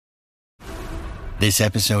This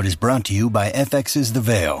episode is brought to you by FX's The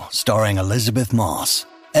Veil, starring Elizabeth Moss.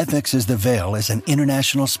 FX's The Veil is an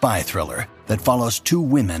international spy thriller that follows two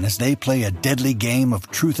women as they play a deadly game of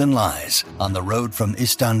truth and lies on the road from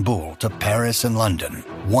Istanbul to Paris and London.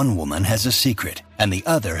 One woman has a secret, and the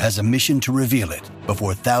other has a mission to reveal it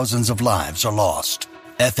before thousands of lives are lost.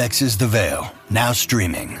 FX's The Veil, now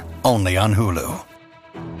streaming, only on Hulu.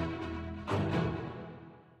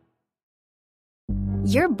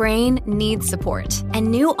 Your brain needs support, and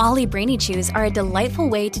new Ollie Brainy Chews are a delightful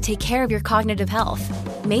way to take care of your cognitive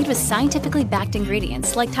health. Made with scientifically backed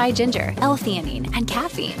ingredients like Thai ginger, L-theanine, and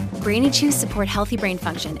caffeine, Brainy Chews support healthy brain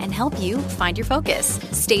function and help you find your focus,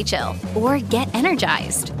 stay chill, or get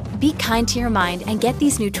energized. Be kind to your mind and get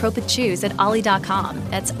these nootropic chews at ollie.com.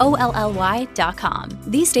 That's OLLY.com.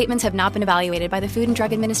 These statements have not been evaluated by the Food and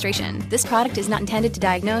Drug Administration. This product is not intended to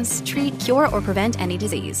diagnose, treat, cure, or prevent any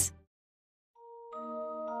disease.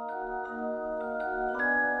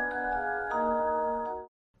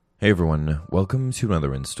 Hey everyone, welcome to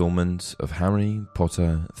another installment of Harry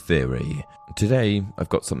Potter Theory. Today, I've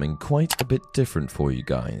got something quite a bit different for you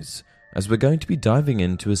guys, as we're going to be diving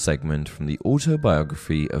into a segment from the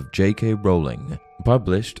Autobiography of J.K. Rowling,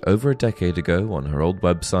 published over a decade ago on her old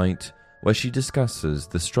website, where she discusses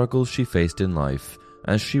the struggles she faced in life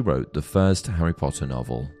as she wrote the first Harry Potter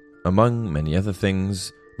novel. Among many other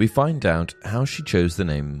things, we find out how she chose the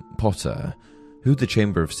name Potter, who the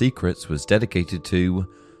Chamber of Secrets was dedicated to,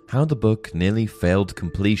 how the book nearly failed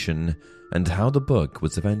completion, and how the book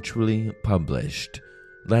was eventually published.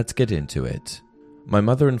 Let's get into it. My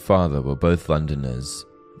mother and father were both Londoners.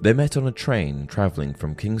 They met on a train travelling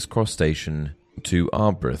from King's Cross Station to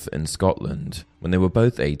Arbroath in Scotland when they were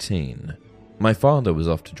both 18. My father was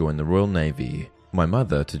off to join the Royal Navy, my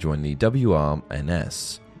mother to join the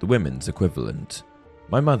WRNS, the women's equivalent.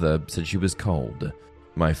 My mother said she was cold.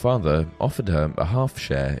 My father offered her a half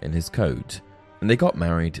share in his coat, and they got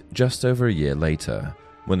married just over a year later,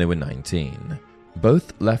 when they were 19.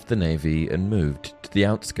 Both left the Navy and moved to the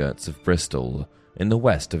outskirts of Bristol, in the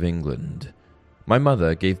west of England. My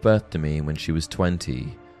mother gave birth to me when she was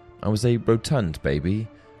 20. I was a rotund baby.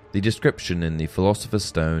 The description in the Philosopher's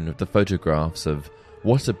Stone of the photographs of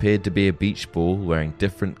what appeared to be a beach ball wearing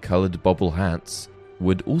different coloured bobble hats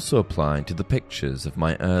would also apply to the pictures of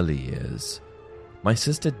my early years. My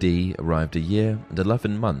sister Dee arrived a year and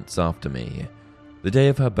 11 months after me. The day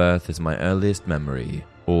of her birth is my earliest memory,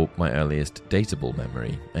 or my earliest dateable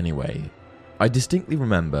memory, anyway. I distinctly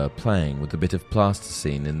remember playing with a bit of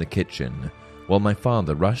plasticine in the kitchen, while my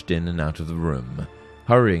father rushed in and out of the room,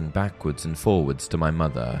 hurrying backwards and forwards to my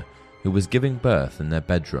mother, who was giving birth in their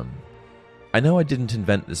bedroom. I know I didn't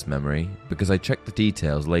invent this memory, because I checked the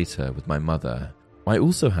details later with my mother. I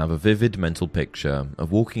also have a vivid mental picture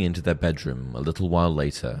of walking into their bedroom a little while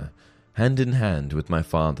later, hand in hand with my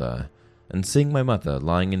father, and seeing my mother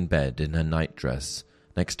lying in bed in her nightdress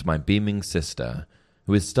next to my beaming sister,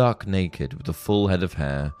 who is stark naked with a full head of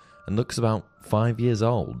hair and looks about 5 years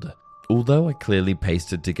old. Although I clearly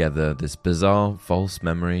pasted together this bizarre false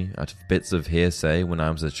memory out of bits of hearsay when I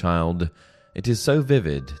was a child, it is so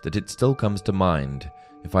vivid that it still comes to mind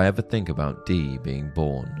if I ever think about Dee being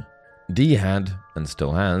born. Dee had, and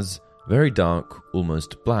still has, very dark,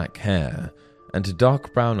 almost black hair, and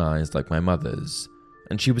dark brown eyes like my mother's,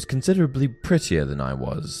 and she was considerably prettier than I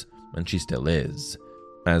was, and she still is.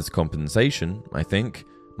 As compensation, I think,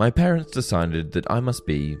 my parents decided that I must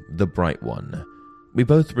be the bright one. We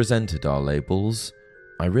both resented our labels.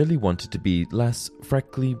 I really wanted to be less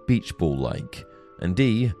freckly beach ball-like, and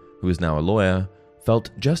Dee, who is now a lawyer,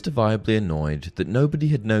 felt justifiably annoyed that nobody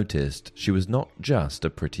had noticed she was not just a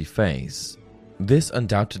pretty face. This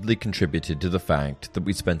undoubtedly contributed to the fact that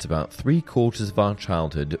we spent about 3/4 of our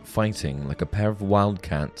childhood fighting like a pair of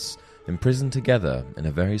wildcats, imprisoned together in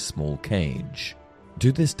a very small cage.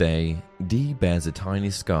 To this day, Dee bears a tiny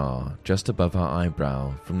scar just above her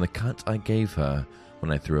eyebrow from the cut I gave her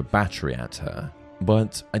when I threw a battery at her.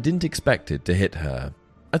 But I didn't expect it to hit her.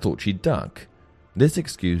 I thought she'd duck. This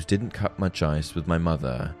excuse didn't cut much ice with my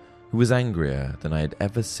mother, who was angrier than I had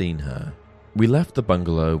ever seen her. We left the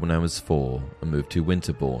bungalow when I was 4 and moved to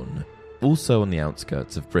Winterbourne, also on the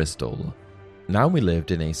outskirts of Bristol. Now we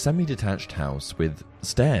lived in a semi-detached house with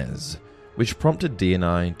stairs, which prompted Dee and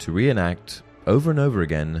I to reenact, over and over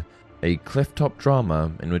again, a cliff-top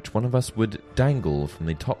drama in which one of us would dangle from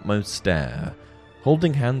the topmost stair,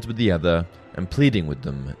 holding hands with the other and pleading with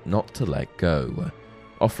them not to let go,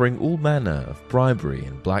 offering all manner of bribery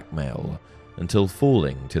and blackmail until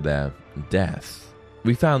falling to their death.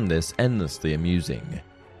 We found this endlessly amusing.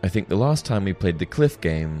 I think the last time we played the cliff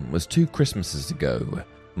game was 2 Christmases ago,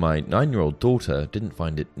 My 9-year-old daughter didn't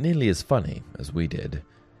find it nearly as funny as we did.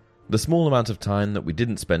 The small amount of time that we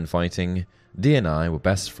didn't spend fighting, Dee and I were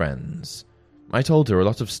best friends. I told her a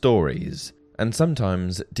lot of stories, and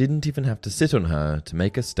sometimes didn't even have to sit on her to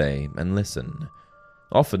make her stay and listen.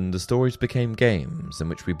 Often the stories became games in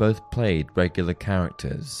which we both played regular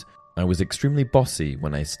characters. I was extremely bossy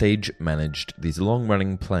when I stage managed these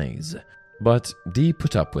long-running plays, but Dee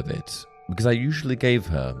put up with it because I usually gave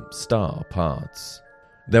her star parts.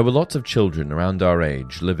 There were lots of children around our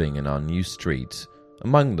age living in our new street,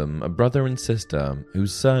 among them a brother and sister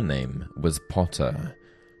whose surname was Potter.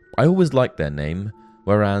 I always liked their name,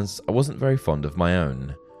 whereas I wasn't very fond of my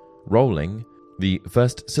own. Rowling, the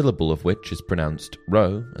first syllable of which is pronounced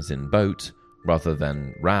row, as in boat, rather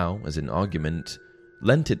than row, as in argument,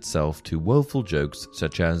 lent itself to woeful jokes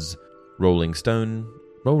such as rolling stone,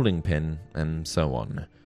 rolling pin, and so on.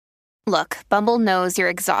 Look, Bumble knows you're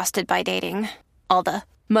exhausted by dating. All the,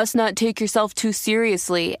 must not take yourself too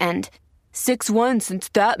seriously, and 6'1" since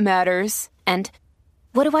that matters, and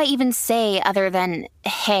what do I even say other than,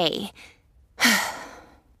 hey?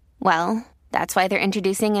 Well, that's why they're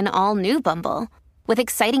introducing an all-new Bumble, with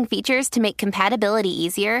exciting features to make compatibility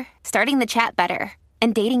easier, starting the chat better,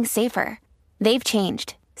 and dating safer. They've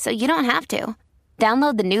changed, so you don't have to.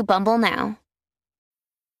 Download the new Bumble now.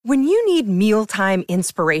 When you need mealtime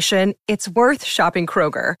inspiration, it's worth shopping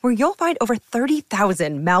Kroger, where you'll find over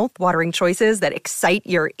 30,000 mouth-watering choices that excite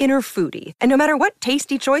your inner foodie. And no matter what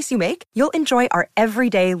tasty choice you make, you'll enjoy our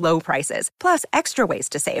everyday low prices, plus extra ways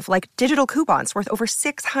to save, like digital coupons worth over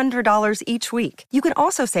 $600 each week. You can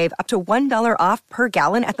also save up to $1 off per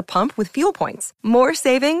gallon at the pump with fuel points. More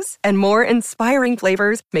savings and more inspiring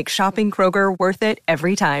flavors make shopping Kroger worth it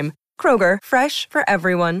every time. Kroger, fresh for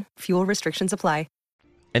everyone. Fuel restrictions apply.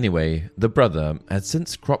 Anyway, the brother had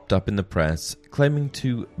since cropped up in the press claiming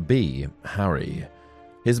to be Harry.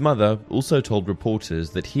 His mother also told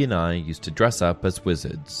reporters that he and I used to dress up as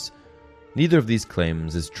wizards. Neither of these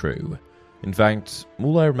claims is true. In fact,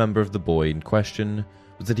 all I remember of the boy in question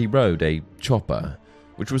was that he rode a chopper,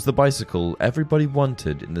 which was the bicycle everybody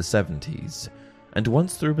wanted in the 70s, and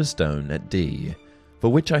once threw a stone at Dee, for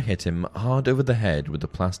which I hit him hard over the head with a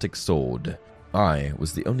plastic sword. I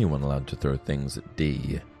was the only one allowed to throw things at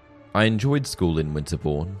Dee. I enjoyed school in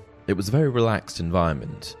Winterbourne. It was a very relaxed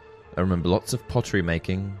environment. I remember lots of pottery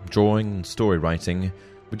making, drawing, and story writing,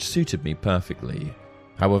 which suited me perfectly.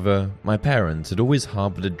 However, my parents had always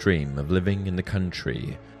harbored a dream of living in the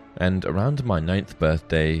country, and around my 9th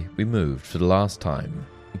birthday, we moved for the last time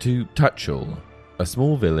to Tutchell, a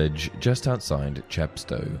small village just outside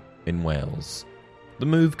Chepstow in Wales. The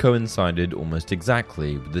move coincided almost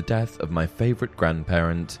exactly with the death of my favourite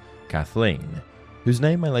grandparent, Kathleen, whose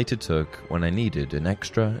name I later took when I needed an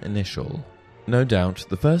extra initial. No doubt,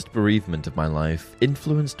 the first bereavement of my life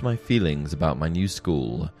influenced my feelings about my new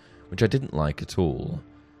school, which I didn't like at all.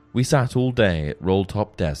 We sat all day at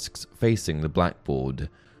roll-top desks facing the blackboard.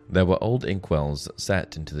 There were old inkwells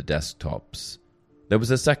set into the desktops. There was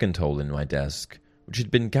a second hole in my desk, which had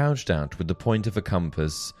been gouged out with the point of a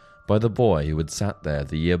compass by the boy who had sat there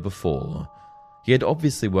the year before. He had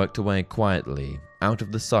obviously worked away quietly, out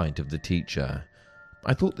of the sight of the teacher.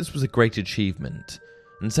 I thought this was a great achievement,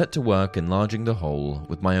 and set to work enlarging the hole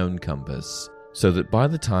with my own compass, so that by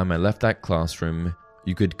the time I left that classroom,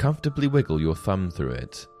 you could comfortably wiggle your thumb through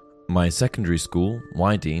it. My secondary school,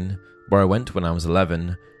 Wydene, where I went when I was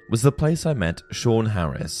 11, was the place I met Sean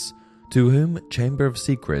Harris, to whom Chamber of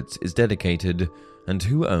Secrets is dedicated and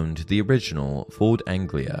who owned the original Ford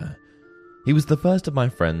Anglia. He was the first of my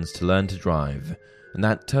friends to learn to drive, and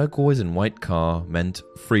that turquoise and white car meant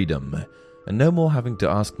freedom, and no more having to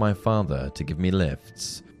ask my father to give me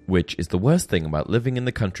lifts, which is the worst thing about living in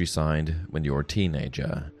the countryside when you're a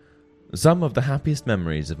teenager. Some of the happiest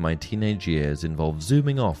memories of my teenage years involve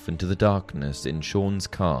zooming off into the darkness in Sean's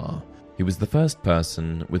car. He was the first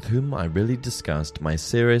person with whom I really discussed my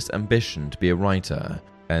serious ambition to be a writer,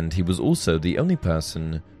 and he was also the only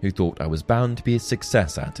person who thought I was bound to be a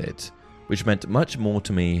success at it, which meant much more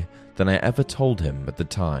to me than I ever told him at the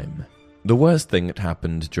time. The worst thing that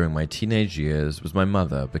happened during my teenage years was my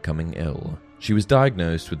mother becoming ill. She was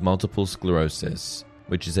diagnosed with multiple sclerosis,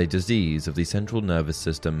 which is a disease of the central nervous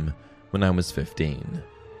system, when I was 15.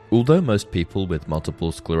 Although most people with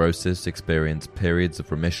multiple sclerosis experience periods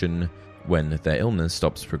of remission when their illness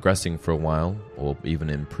stops progressing for a while, or even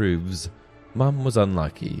improves, Mum was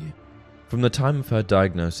unlucky. From the time of her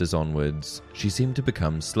diagnosis onwards, she seemed to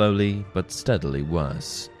become slowly but steadily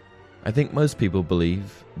worse. I think most people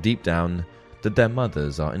believe, deep down, that their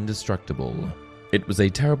mothers are indestructible. It was a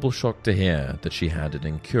terrible shock to hear that she had an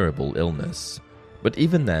incurable illness. But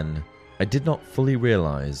even then, I did not fully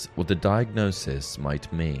realize what the diagnosis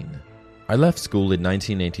might mean. I left school in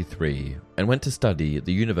 1983 and went to study at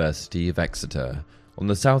the University of Exeter on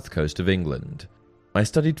the south coast of England. I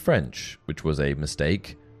studied French, which was a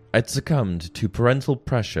mistake. I'd succumbed to parental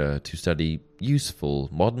pressure to study useful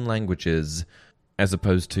modern languages as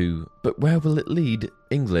opposed to, but where will it lead,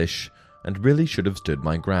 English, and really should have stood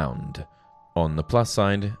my ground. On the plus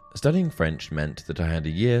side, studying French meant that I had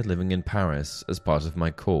a year living in Paris as part of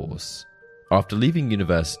my course. After leaving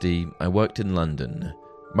university, I worked in London.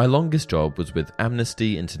 My longest job was with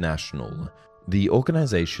Amnesty International, the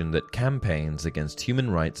organization that campaigns against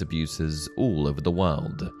human rights abuses all over the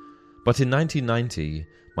world. But in 1990,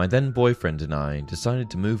 my then boyfriend and I decided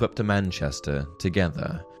to move up to Manchester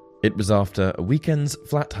together. It was after a weekend's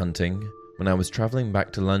flat hunting, when I was travelling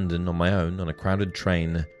back to London on my own on a crowded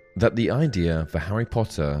train, that the idea for Harry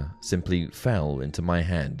Potter simply fell into my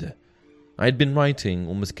head. I had been writing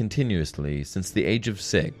almost continuously since the age of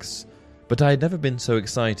 6, but I had never been so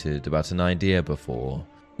excited about an idea before.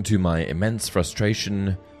 To my immense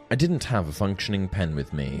frustration, I didn't have a functioning pen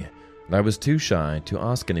with me, and I was too shy to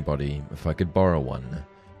ask anybody if I could borrow one.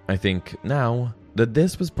 I think now that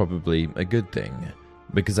this was probably a good thing,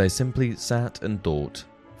 because I simply sat and thought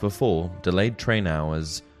for 4 delayed train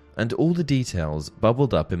hours, and all the details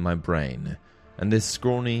bubbled up in my brain, and this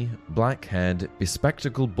scrawny, black-haired,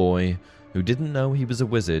 bespectacled boy who didn't know he was a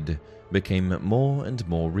wizard became more and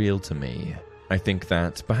more real to me. I think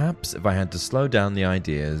that perhaps if I had to slow down the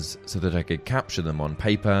ideas so that I could capture them on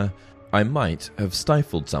paper, I might have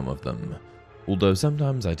stifled some of them, although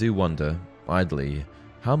sometimes I do wonder, idly,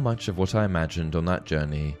 how much of what I imagined on that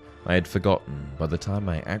journey I had forgotten by the time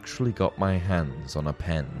I actually got my hands on a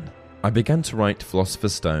pen. I began to write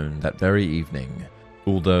Philosopher's Stone that very evening,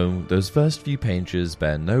 although those first few pages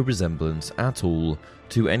bear no resemblance at all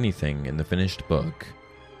to anything in the finished book.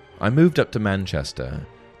 I moved up to Manchester,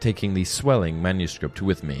 taking the swelling manuscript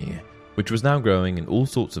with me, which was now growing in all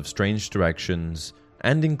sorts of strange directions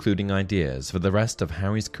and including ideas for the rest of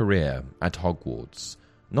Harry's career at Hogwarts,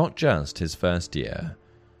 not just his first year.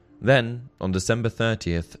 Then, on December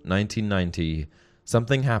 30th, 1990,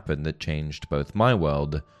 something happened that changed both my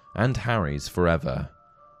world and Harry's forever.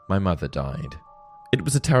 My mother died. It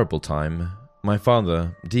was a terrible time. My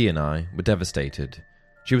father, Dee, and I were devastated.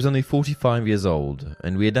 She was only 45 years old,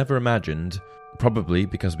 and we had never imagined, probably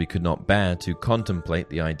because we could not bear to contemplate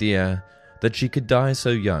the idea, that she could die so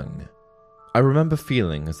young. I remember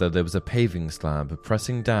feeling as though there was a paving slab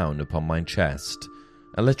pressing down upon my chest,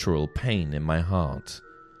 a literal pain in my heart.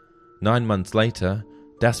 9 months later,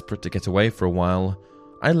 desperate to get away for a while,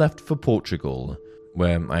 I left for Portugal,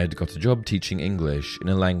 where I had got a job teaching English in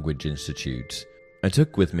a language institute. I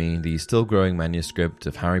took with me the still-growing manuscript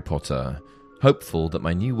of Harry Potter, hopeful that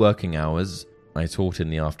my new working hours, I taught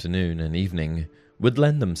in the afternoon and evening, would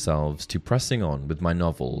lend themselves to pressing on with my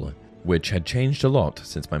novel, which had changed a lot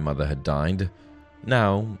since my mother had died.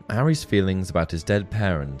 Now, Harry's feelings about his dead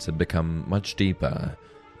parents had become much deeper,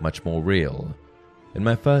 much more real. In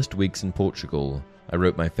my first weeks in Portugal, I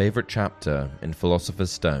wrote my favourite chapter in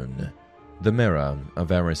Philosopher's Stone, The Mirror of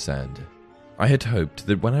Erised. I had hoped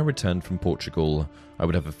that when I returned from Portugal, I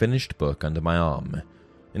would have a finished book under my arm.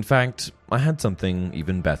 In fact, I had something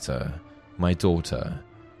even better, my daughter.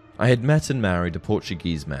 I had met and married a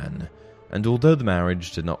Portuguese man, and although the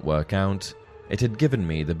marriage did not work out, it had given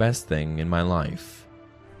me the best thing in my life.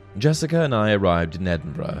 Jessica and I arrived in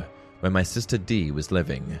Edinburgh, where my sister Dee was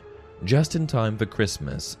living, just in time for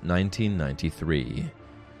Christmas 1993.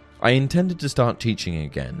 I intended to start teaching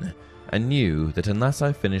again, and knew that unless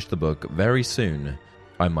I finished the book very soon,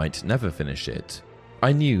 I might never finish it.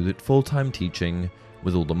 I knew that full-time teaching,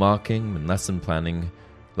 with all the marking and lesson planning,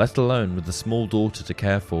 let alone with a small daughter to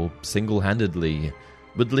care for single-handedly,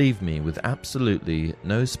 would leave me with absolutely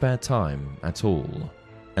no spare time at all.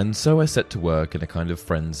 And so I set to work in a kind of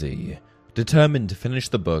frenzy, determined to finish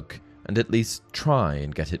the book and at least try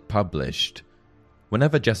and get it published.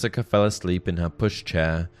 Whenever Jessica fell asleep in her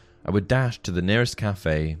pushchair, I would dash to the nearest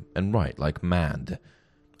cafe and write like mad.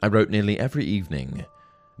 I wrote nearly every evening.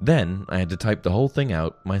 Then I had to type the whole thing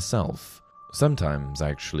out myself. Sometimes I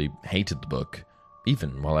actually hated the book,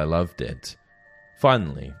 even while I loved it.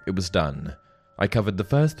 Finally, it was done. I covered the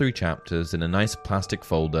first 3 chapters in a nice plastic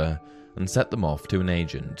folder and set them off to an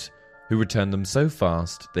agent, who returned them so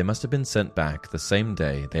fast they must have been sent back the same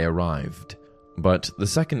day they arrived. But the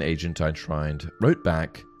second agent I tried wrote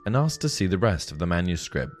back and asked to see the rest of the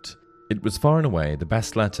manuscript. It was far and away the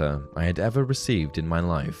best letter I had ever received in my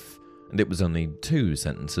life, and it was only 2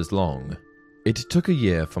 sentences long. It took a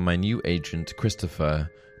year for my new agent, Christopher,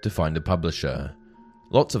 to find a publisher.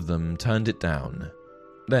 Lots of them turned it down.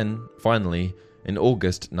 Then, finally, in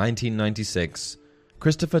August 1996,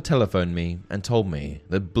 Christopher telephoned me and told me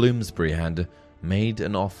that Bloomsbury had made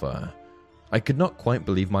an offer. I could not quite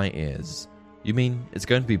believe my ears. "You mean it's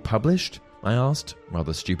going to be published?" I asked,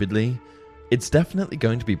 rather stupidly. "It's definitely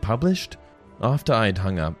going to be published?" After I had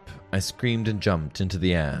hung up, I screamed and jumped into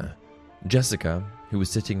the air. Jessica, who was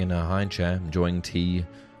sitting in her high chair enjoying tea,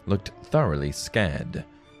 looked thoroughly scared.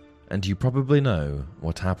 And you probably know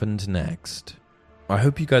what happened next. I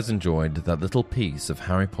hope you guys enjoyed that little piece of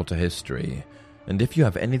Harry Potter history, and if you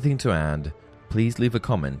have anything to add, please leave a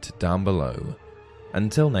comment down below.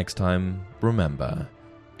 Until next time, remember,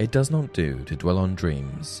 it does not do to dwell on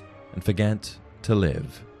dreams and forget to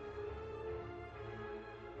live.